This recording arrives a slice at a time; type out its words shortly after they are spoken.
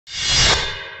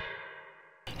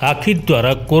आखि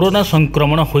द्वारा कोरोना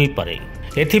संक्रमण हो पारे।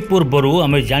 एथिपूर्वर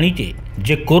आम जाचे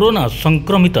जे कोरोना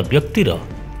संक्रमित व्यक्तिर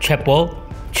छेप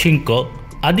छिंक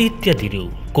आदि इत्यादि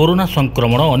कोरोना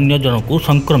संक्रमण अन्य जन को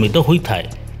संक्रमित होता है।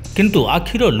 किंतु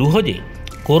आखिर लुह जे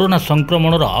कोरोना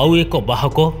संक्रमणर आउ एक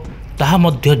बाहक ताहा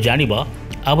मध्य जानिबा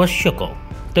आवश्यक।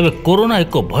 तबे कोरोना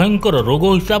एक भयंकर रोग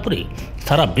हिसाब से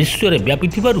सारा विश्व में व्यापी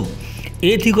थिबारु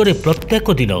ए दिगरे प्रत्येक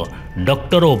दिन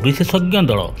डॉक्टर और विशेषज्ञ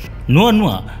दल नुआ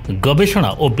नुआ गवेषणा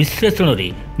और विश्लेषण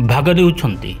में भाग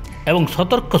लेउछंती एवं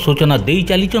सतर्क सूचना दे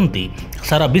चली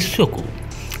सारा विश्व को।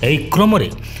 यही क्रम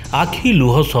आखि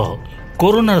लुह सह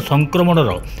कोरोना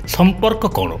संक्रमणर संपर्क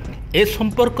कौन ए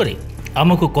संपर्क में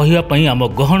आमको कहवाई आम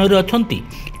गहन अच्छा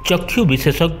चक्षु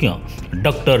विशेषज्ञ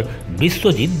डॉक्टर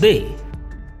विश्वजित दे।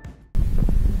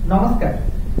 नमस्कार।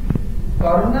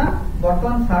 कोरोना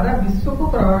बर्तमान सारा विश्व को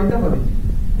प्रभावित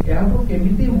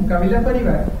करमिति मुकाबिला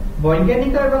करने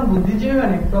वैज्ञानिक और बुद्धिजीवी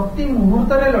मैंने प्रति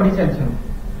मुहूर्त लड़ी चलते।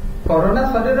 कोरोना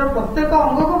शरीर प्रत्येक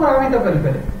अंग को प्रभावित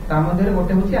करे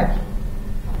गोटे हूँ आखि।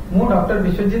 मु डॉक्टर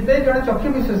विश्वजित दे जड़े चक्षु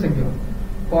विशेषज्ञ।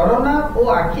 कोरोना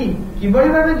और आखि किभली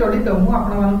भाव जड़ित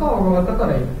मुझे अवगत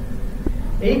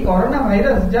कराई। कोरोना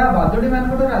भाइरस जहाँ बादुड़ी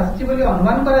मानक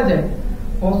अनुमान करा जाए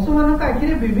पशु मान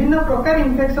आखिरे विभिन्न प्रकार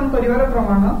इन्फेक्शन कर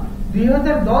प्रमाण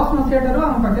 2010 मसीहा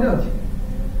आम पाखे अच्छी।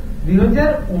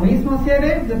 2019 मसीह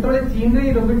जो चीन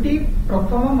रे रोगटी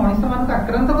प्रथम मनीष मान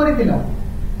आक्रांत कर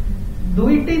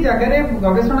दुईटी जगह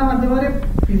गवेषणा माध्यम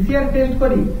पीसीआर टेस्ट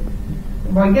कर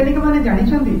वैज्ञानिक माने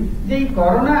जानिछंती जे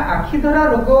कोरोना आखि धरा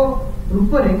रोग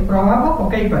रूप में प्रभाव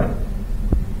पकाई पारे।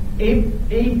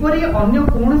 एपरी अन्य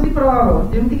कौन प्रभाव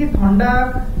जमती कि ठंडा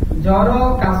जर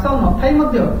काश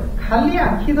न खाली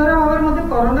आखि धरा भाव में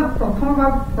कोरोना प्रथम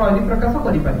भाव परिप्रकाश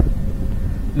करें।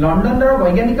 लंडन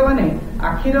वैज्ञानिक माने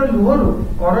आखिर लुहरु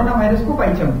कोरोना भाइरस को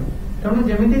पाई। तेणु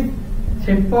जमी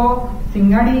छेप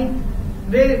सिंघाणी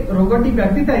रे रोगटी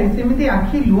व्यापी थाए सेमती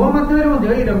आखि लुह मध्यम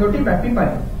रोगटी व्यापी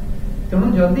पाए।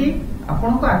 तेणु जदि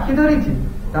आपण को आखि धरी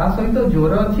सहित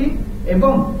ज्वर अच्छी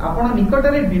एवं आपण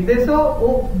निकटरे विदेश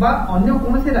बा अन्य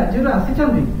कौन राज्य आसी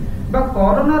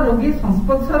कोरोना रोगी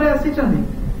संस्पर्श आसी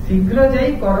शीघ्र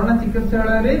जाई कोरोना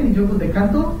चिकित्सालय निजको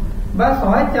देखातु बा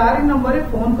 104 नंबर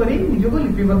फोन करी निजको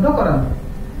लिपिबद्ध करातु।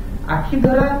 आखि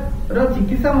धरा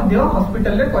चिकित्सा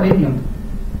हॉस्पिटल रे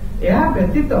यह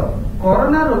व्यतीत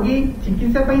कोरोना रोगी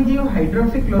चिकित्सा जो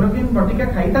हाइड्रोक्सीक्लोरोक्विन बटिका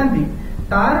खाई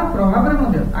तार प्रभाव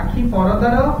आखि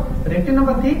परदार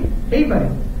रेटिनोपैथी हो पारे।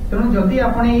 तेणु जदि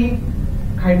आपण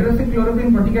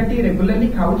हाइड्रोक्सीक्लोरोक्विन बटिका रेगुलारली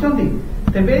खाऊछंती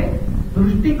तेबे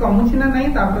दृष्टि कमुछि ना नहीं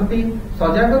ता प्रति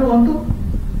सजग रुहंतु,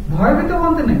 भयभीत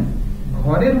हुअंतु नहीं,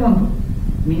 घरे रुहंतु,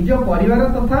 निज परिवार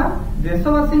तथा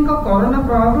देशवासी कोरोना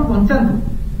प्रभाव बंचातु,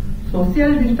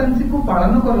 सोशल डिस्टेंसिंग को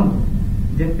पालन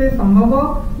करंतु, जेते संभव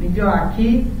निज आखि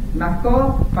नाक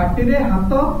पाटी रे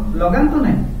हाथ लगांतु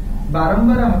नहीं,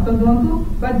 बारंबार हाथ धुअंतु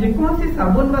बा जेकोसी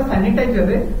साबुन बा सैनिटाइजर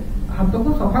रे हाथ को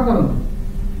सफा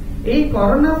करंतु। एई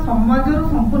कोरोना समाज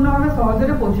संपूर्ण भाव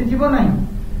सहजरे पोछिजिब नाही।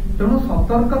 तेणु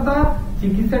सतर्कता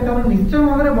चिकित्साटर निश्चय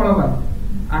भाव में बलवान।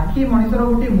 आखि मनिषर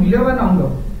गोटे मूल्यवान अंग।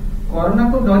 कोरोना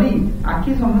को डरी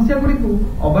आखि समस्या गुड़ी को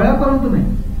अवहेला करंतु नहीं।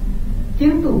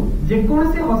 किंतु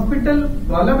जेकोसी हॉस्पिटल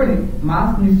गला बेले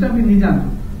मास्क निश्चय पिंधि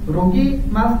जातु। रोगी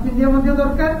मास्क पिंधिया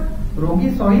दरकार। रोगी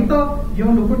सहित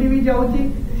जो लोकटी भी जाउची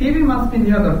सी भी मास्क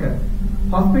पिंधिया दरकार।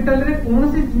 हॉस्पिटल रे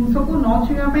कोनोसी जिंस को न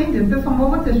छुइया पई जेते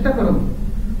संभव चेष्टा करंतु।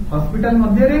 हॉस्पिटल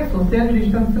मध्य रे सोशल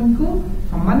डिस्टेंसिंग को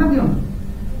सम्मान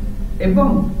दियंतु एवं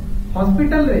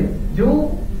हॉस्पिटल रे जो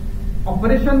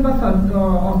ऑपरेशन बा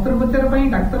अस्त्रोपचार पई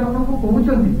डाक्टर आपको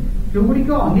कहउछंती जोगुडी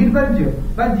को अनिवार्य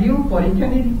बा जो परीक्षा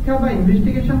निरीक्षा बा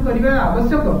इन्वेस्टिगेशन करिवा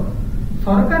आवश्यक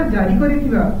सरकार जारी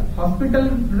करिथिबा हॉस्पिटल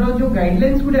रो जो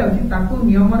गाइडलाइंस गुडे अछि ताको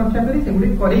नियम रक्षा करी सेगुडी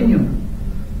करै नियंतु।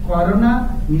 कोरोना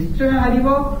निश्चय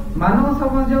हारिबो, मानव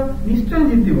समाज निश्चय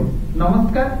जितिबो।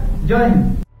 नमस्कार, जय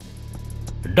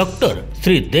हिंद। डॉक्टर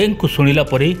श्री दे को शुणिला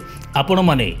परे आपण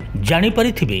माने जानी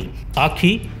पारिथिबे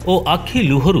आखि और आखि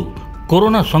लुहरु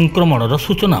कोरोना संक्रमण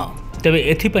सूचना। तेबे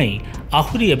एथिपई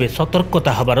आहुरी एबे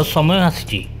सतर्कता हबार समय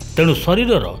आसीछि। तेणु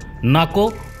शरीरर नाक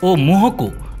और मुह को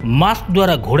मास्क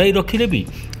द्वारा घोड़ाई रखिले भी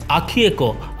आखि एक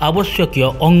आवश्यक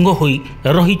अंग होई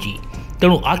रहिछि।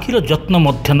 तेणु आखिर जत्न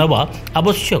मध्य नवा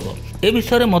आवश्यक। ए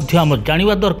विषय मध्य आम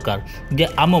जानिबा दरकार जे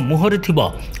आम मुहरे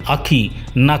थिबा आखि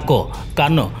नाक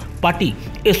कान पाटी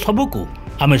ए सबको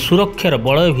आम सुरक्षार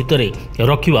बलय भितर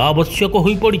रखिबा आवश्यक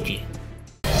होई पड़िछि।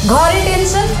 घरे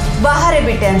टेंशन बाहर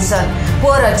भी टेंशन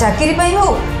पुअर चाकरी पाई हो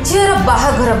झीर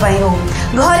बाहाघर पाई हो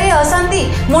घरे अशांति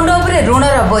मुंड उपरे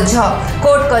ऋणर बोझ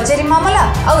कोर्ट कचेरी मामला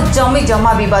आउ जमी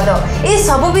जमा विवाद ए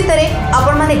सब भितर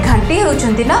आपण माने घांटी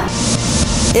होउछंती ना।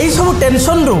 एई सब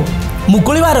टेंशन रु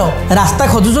मुकुलिबार रास्ता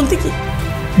खोजुचंती कि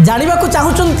जानिबाकु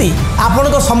चाहुचंती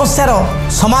आपनक समस्यार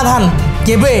समाधान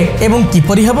केबे एवं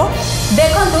किपरि हेबो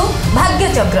देखंतु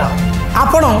भाग्य चक्र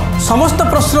आपण समस्त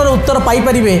प्रश्नर उत्तर पाई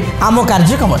परिबे आम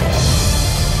कार्यक्रम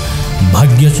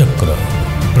भाग्य चक्र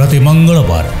प्रति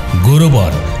मंगलवार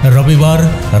गुरुवार रविवार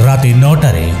राति 9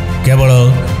 केवल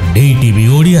DTV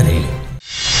ओडिया रे।